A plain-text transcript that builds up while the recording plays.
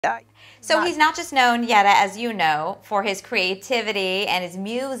So he's not just known, Yetta, as you know, for his creativity and his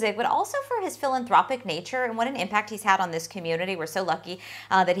music, but also for his philanthropic nature and what an impact he's had on this community. We're so lucky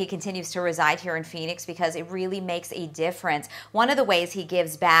that he continues to reside here in Phoenix because it really makes a difference. One of the ways he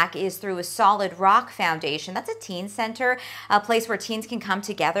gives back is through a Solid Rock Foundation. That's a teen center, a place where teens can come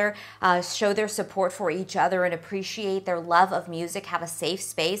together, show their support for each other and appreciate their love of music, have a safe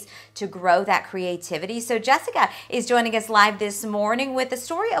space to grow that creativity. So Jessica is joining us live this morning with the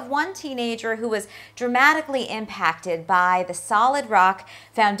story of one teenager who was dramatically impacted by the Solid Rock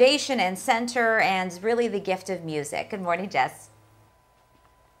Foundation and Center and really the gift of music. Good morning, Jess.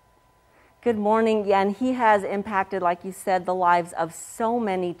 Good morning. Yeah, and he has impacted, like you said, the lives of so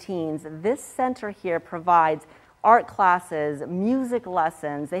many teens. This center here provides art classes, music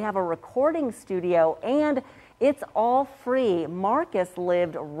lessons. They have a recording studio, and it's all free. Marcus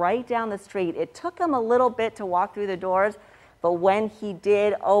lived right down the street. It took him a little bit to walk through the doors, but when he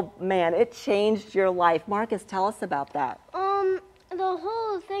did, oh man, it changed your life. Marcus, tell us about that. The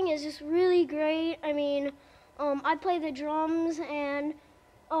whole thing is just really great. I mean, I play the drums, and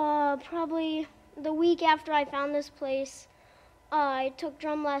probably the week after I found this place, I took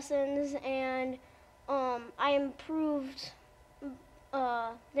drum lessons, and I improved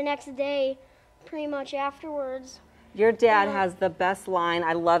the next day pretty much afterwards. Your dad has the best line.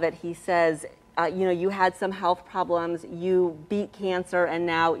 I love it. He says, you know, you had some health problems, you beat cancer, and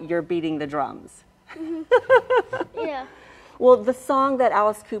now you're beating the drums. Yeah. Well, the song that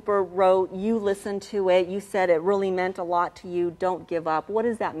Alice Cooper wrote, you listened to it, you said it really meant a lot to you, Don't Give Up. What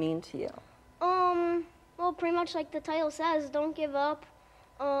does that mean to you? Well, pretty much like the title says, don't give up.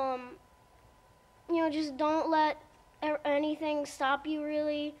 You know, just don't let anything stop you,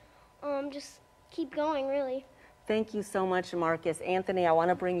 really. Just keep going, really. Thank you so much, Marcus. Anthony, I want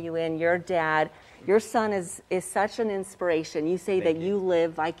to bring you in. Your dad, your son is such an inspiration. You say that you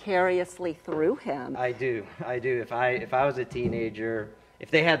live vicariously through him. I do. If I was a teenager,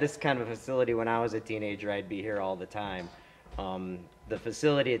 if they had this kind of a facility when I was a teenager, I'd be here all the time. The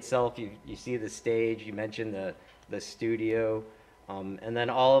facility itself, you see the stage, you mentioned the studio, and then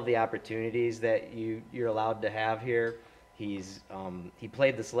all of the opportunities that you're allowed to have here. He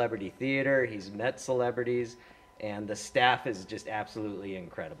played the celebrity theater, he's met celebrities, and the staff is just absolutely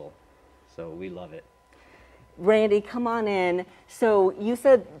incredible. So we love it. Randy, come on in. So you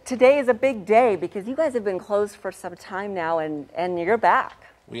said today is a big day because you guys have been closed for some time now, and you're back.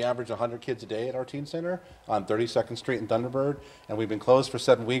 We average 100 kids a day at our teen center on 32nd Street in Thunderbird, and we've been closed for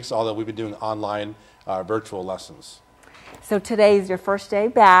 7 weeks, although we've been doing online virtual lessons. So today is your first day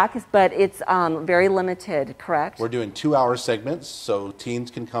back, but it's very limited, correct? We're doing 2-hour segments, so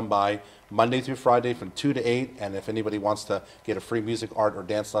teens can come by Monday through Friday from 2 to 8, and if anybody wants to get a free music, art, or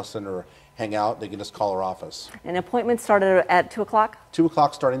dance lesson or hang out, they can just call our office. And appointments started at 2 o'clock? 2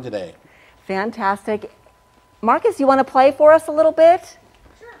 o'clock starting today. Fantastic. Marcus, you want to play for us a little bit?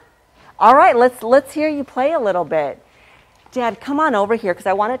 Sure. All right, let's hear you play a little bit. Dad, come on over here because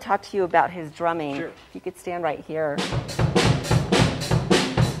I want to talk to you about his drumming. Sure. If you could stand right here.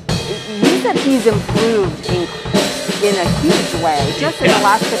 You said he's improved in a huge way just in the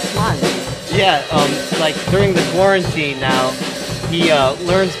last 6 months. Yeah, like during the quarantine now, he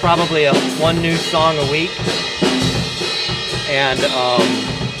learns probably one new song a week, and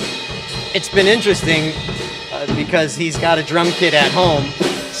it's been interesting because he's got a drum kit at home,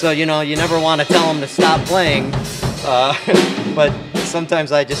 so you know you never want to tell him to stop playing, but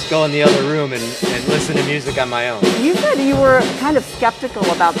sometimes I just go in the other room and listen to music on my own. You said you were kind of skeptical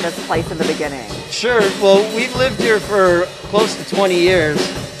about this place in the beginning. Sure. Well, we've lived here for close to 20 years,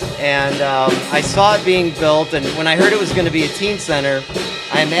 and I saw it being built, and when I heard it was going to be a teen center,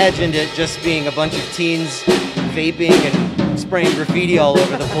 I imagined it just being a bunch of teens vaping and spraying graffiti all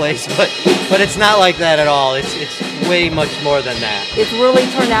over the place, but it's not like that at all. It's way much more than that. It's really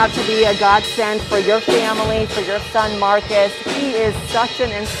turned out to be a godsend for your family, for your son Marcus. He is such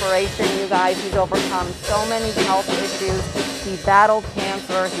an inspiration, you guys. He's overcome so many health issues. He battled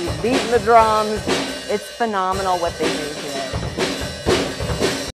cancer. He's beaten the drums. It's phenomenal what they do here.